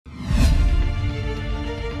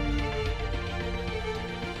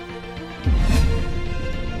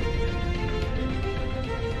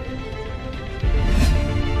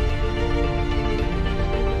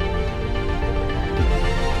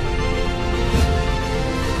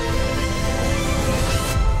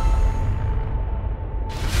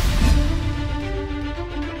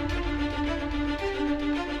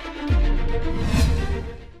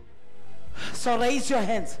So raise your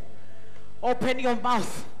hands. Open your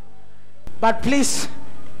mouth. But please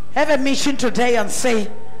have a mission today and say,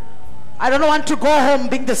 I don't want to go home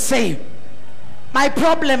being the same. My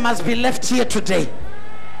problem must be left here today.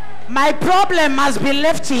 My problem must be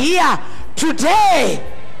left here today.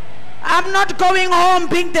 I'm not going home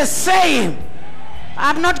being the same.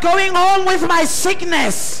 I'm not going home with my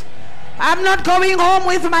sickness. I'm not going home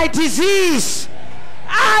with my disease.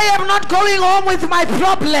 I am not going home with my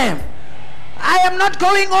problem. I am not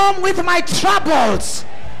going home with my troubles.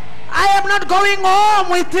 I am not going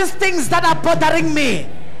home with these things that are bothering me.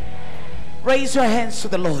 Raise your hands to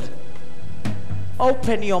the Lord.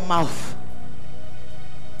 Open your mouth.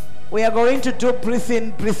 We are going to do breathe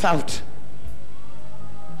in, breathe out.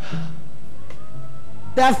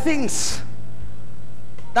 There are things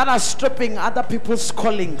that are stopping other people's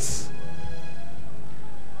callings.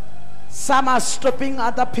 Some are stopping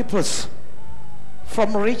other people's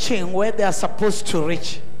from reaching where they are supposed to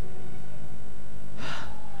reach.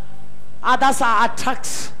 Others are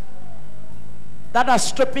attacks that are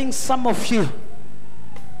stopping some of you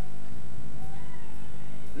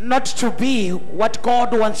not to be what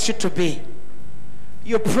God wants you to be.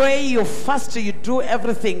 You pray, you fast, you do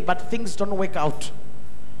everything, but things don't work out.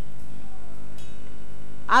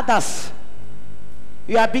 Others,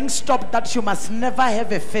 you are being stopped that you must never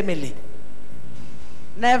have a family,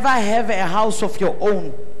 never have a house of your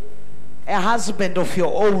own, a husband of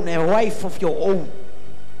your own, a wife of your own.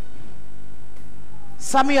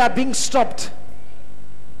 Some of you are being stopped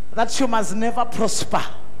that you must never prosper.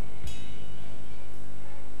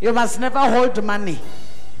 You must never hold money.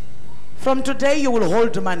 From today you will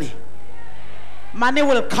hold money. Money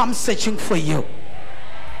will come searching for you.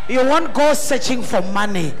 You won't go searching for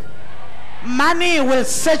money. Money will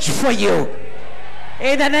search for you.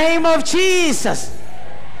 In the name of Jesus.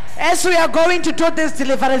 As we are going to do this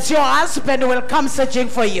deliverance, your husband will come searching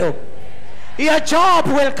for you. Your job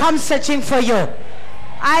will come searching for you.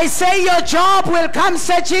 I say your job will come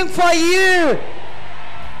searching for you.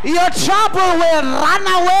 Your trouble will run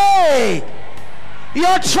away.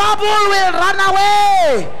 Your trouble will run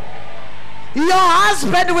away. Your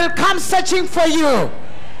husband will come searching for you.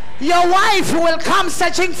 Your wife will come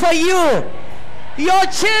searching for you. Your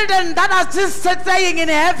children that are just staying in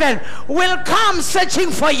heaven will come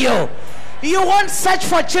searching for you. You won't search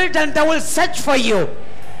for children, they will search for you.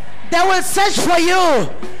 They will search for you.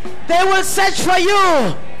 They will search for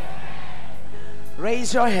you.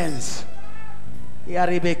 Raise your hands.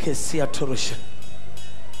 Yaribeke siya torusha.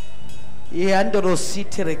 Yandolo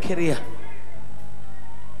sitere keria.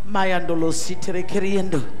 Mayandolo sitere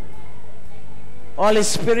keriendo. Holy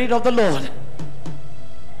Spirit of the Lord,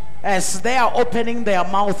 as they are opening their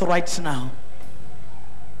mouth right now,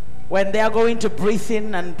 when they are going to breathe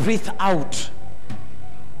in and breathe out,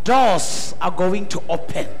 doors are going to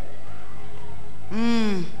open.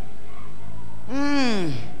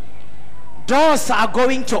 Doors are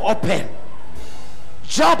going to open.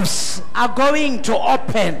 Jobs are going to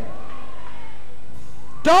open.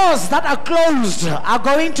 Doors that are closed are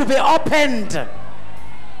going to be opened.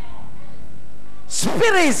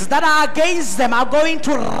 Spirits that are against them are going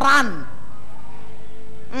to run.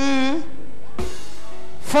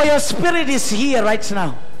 For your spirit is here right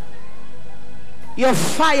now. Your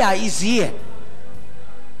fire is here.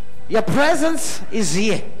 Your presence is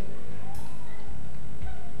here.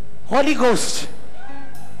 Holy Ghost,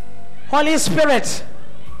 Holy Spirit,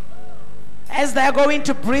 as they are going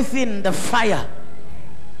to breathe in the fire,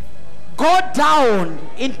 go down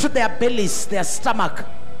into their bellies, their stomach,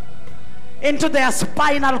 into their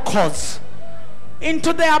spinal cords,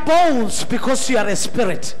 into their bones, because you are a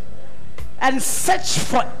spirit, and search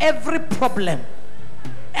for every problem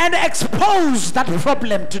and expose that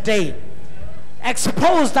problem today.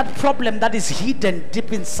 Expose that problem that is hidden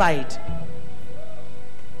deep inside.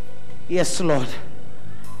 Yes, Lord.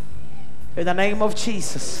 In the name of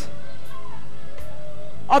Jesus.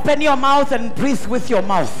 Open your mouth and breathe with your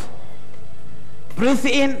mouth. Breathe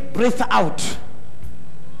in, breathe out.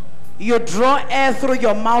 You draw air through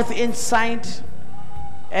your mouth inside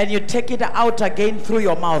and you take it out again through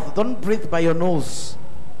your mouth. Don't breathe by your nose.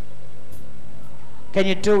 Can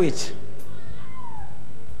you do it?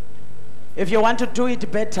 If you want to do it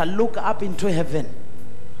better, look up into heaven.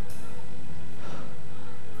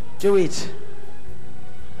 Do it.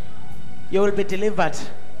 You will be delivered.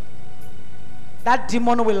 That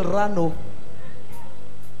demon will run. Oh.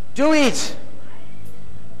 Do it.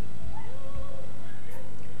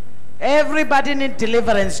 Everybody needs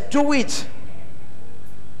deliverance. Do it.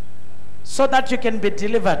 So that you can be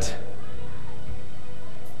delivered.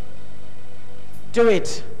 Do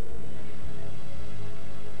it.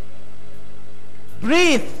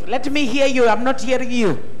 Breathe. Let me hear you. I'm not hearing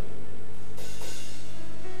you.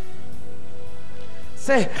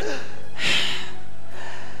 Say,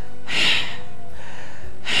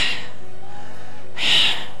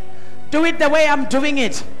 do it the way I'm doing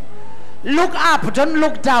it. Look up, don't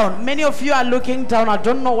look down. Many of you are looking down. I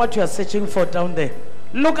don't know what you are searching for down there.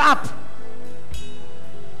 Look up.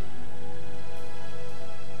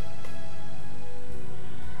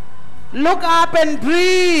 Look up and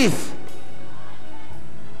breathe.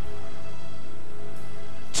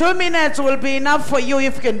 2 minutes will be enough for you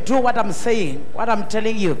if you can do what I'm saying, what I'm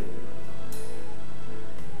telling you.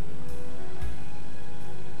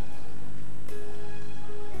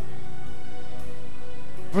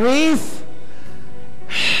 Breathe.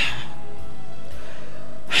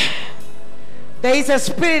 There is a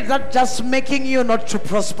spirit that just making you not to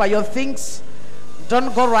prosper. Your things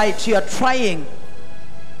don't go right. You are trying,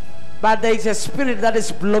 but there is a spirit that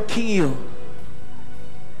is blocking you.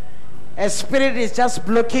 A spirit is just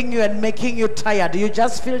blocking you and making you tired. You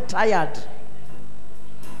just feel tired.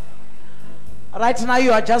 Right now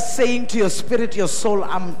you are just saying to your spirit, your soul,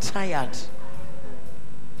 I'm tired.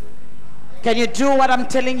 Can you do what I'm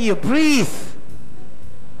telling you? Breathe.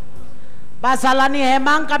 Basalani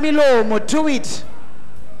hemanga milomo, do it.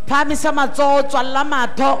 Phamisa matsoho, tswalla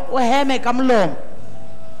matho, o heme ka molomo.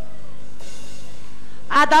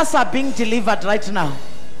 Others are being delivered right now.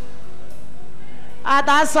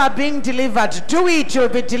 Others are being delivered. Do it, you'll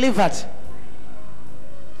be delivered.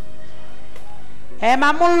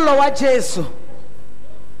 Hema mollo wa Jesu.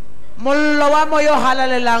 Mollo wa moyo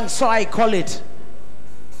halalelang, so I call it.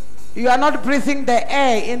 You are not breathing the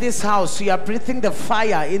air in this house. You are breathing the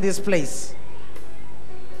fire in this place.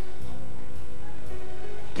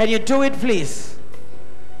 Can you do it, please?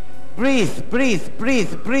 Breathe, breathe,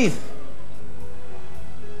 breathe, breathe.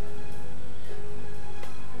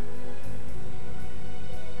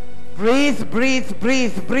 Breathe, breathe,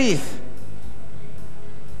 breathe, breathe.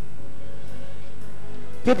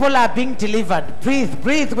 People are being delivered. Breathe,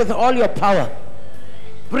 breathe with all your power.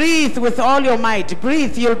 Breathe with all your might.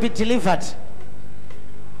 Breathe, you'll be delivered.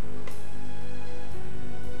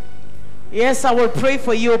 Yes, I will pray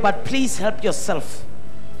for you, but please help yourself.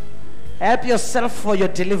 Help yourself for your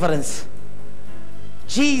deliverance.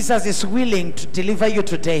 Jesus is willing to deliver you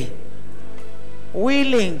today.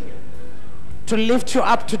 Willing to lift you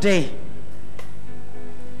up today.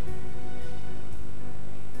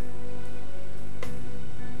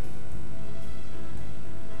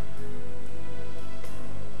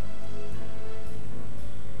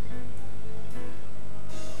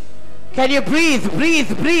 Can you breathe,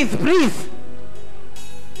 breathe, breathe, breathe?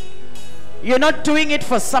 You're not doing it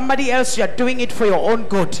for somebody else, you're doing it for your own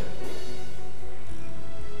good.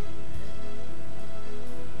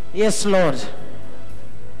 Yes, Lord.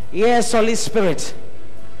 Yes, Holy Spirit.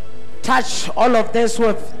 Touch all of those who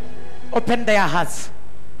have opened their hearts.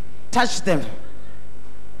 Touch them.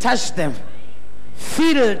 Touch them.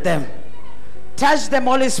 Feel them. Touch them,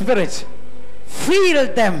 Holy Spirit.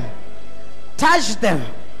 Feel them. Touch them.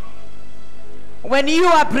 When you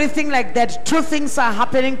are breathing like that, two things are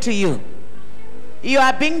happening to you. You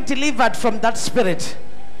are being delivered from that spirit,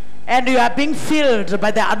 and you are being filled by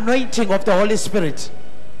the anointing of the Holy Spirit.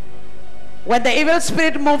 When the evil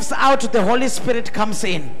spirit moves out, the Holy Spirit comes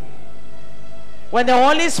in. When the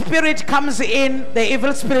Holy Spirit comes in, the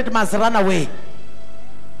evil spirit must run away.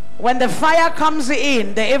 When the fire comes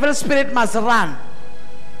in, the evil spirit must run.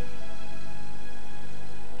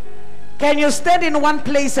 Can you stand in one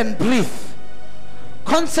place and breathe?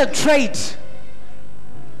 Concentrate.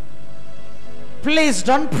 Please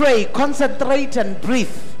don't pray. Concentrate and breathe.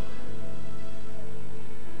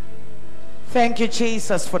 Thank you,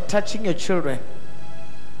 Jesus, for touching your children.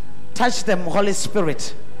 Touch them, Holy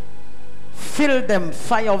Spirit. Fill them,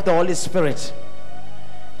 fire of the Holy Spirit.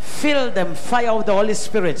 Fill them, fire of the Holy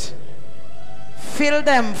Spirit. Fill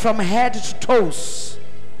them from head to toes.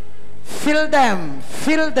 Fill them,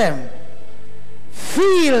 fill them.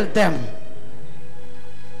 Fill them.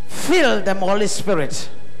 Fill them, Holy Spirit.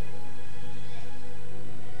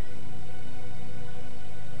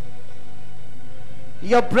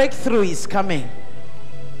 Your breakthrough is coming.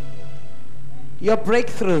 Your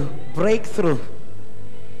breakthrough, breakthrough.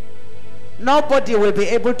 Nobody will be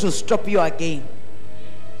able to stop you again.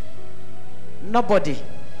 Nobody.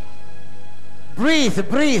 Breathe,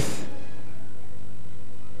 breathe.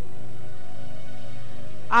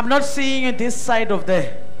 I'm not seeing you this side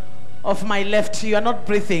of my left. You are not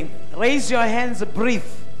breathing. Raise your hands, breathe.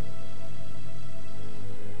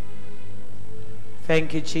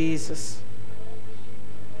 Thank you, Jesus.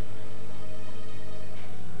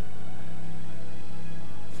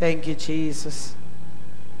 Thank you, Jesus.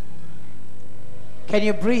 Can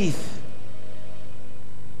you breathe?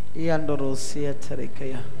 Yandorosia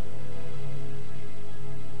terekaya.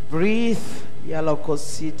 Breathe.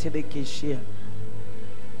 Yalokosi terekeshia.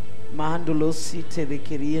 Mahandolosi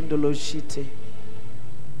terekeriendoloshite.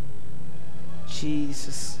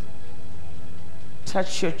 Jesus.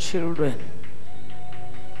 Touch your children.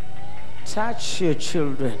 Touch your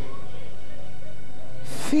children.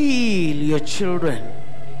 Feel your children.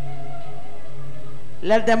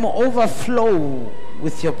 Let them overflow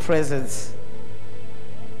with your presence.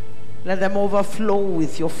 Let them overflow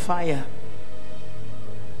with your fire.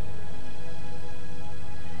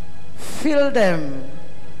 Fill them.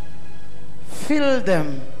 Fill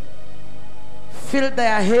them. Fill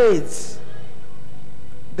their heads,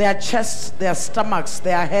 their chests, their stomachs,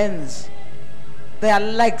 their hands, their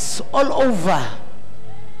legs, all over.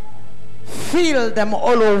 Fill them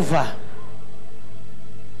all over.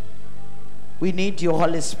 We need your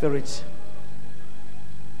Holy Spirit.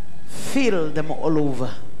 Fill them all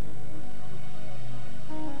over.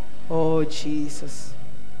 Oh, Jesus.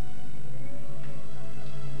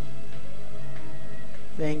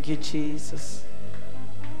 Thank you, Jesus.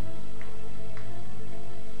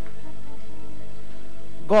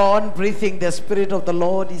 Go on breathing. The Spirit of the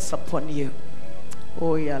Lord is upon you.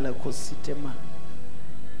 Oh, yala kusitema.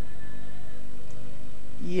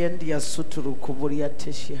 Yendi suturu kuburia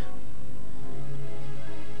teshia.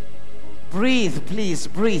 Breathe, please,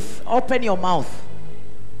 breathe. Open your mouth.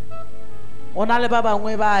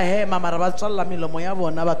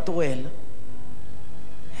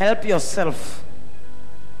 Help yourself.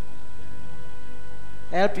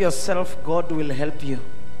 Help yourself. God will help you.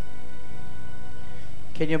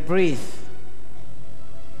 Can you breathe?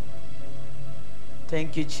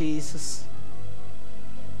 Thank you, Jesus.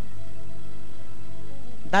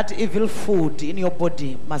 That evil food in your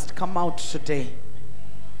body must come out today.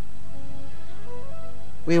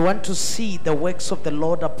 We want to see the works of the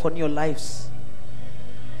Lord upon your lives.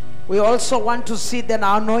 We also want to see the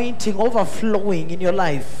anointing overflowing in your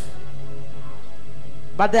life.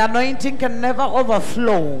 But the anointing can never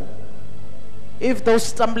overflow if those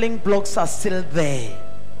stumbling blocks are still there.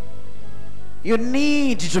 You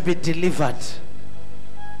need to be delivered.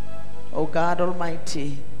 Oh God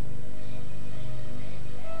Almighty,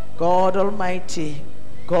 God Almighty,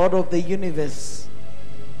 God of the universe,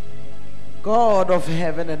 God of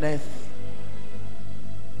heaven and earth,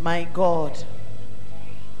 my God,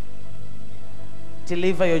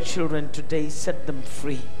 deliver your children today, set them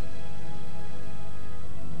free.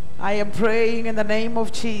 I am praying in the name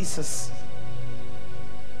of Jesus.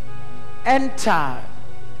 Enter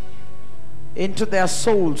into their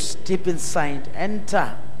souls deep inside.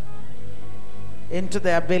 Enter into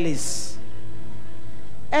their bellies.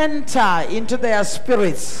 Enter into their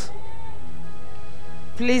spirits.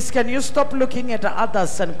 Please, can you stop looking at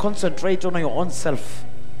others and concentrate on your own self?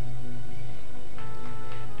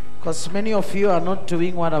 Because many of you are not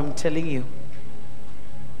doing what I'm telling you.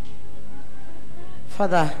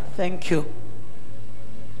 Father, thank you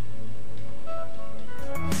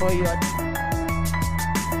for your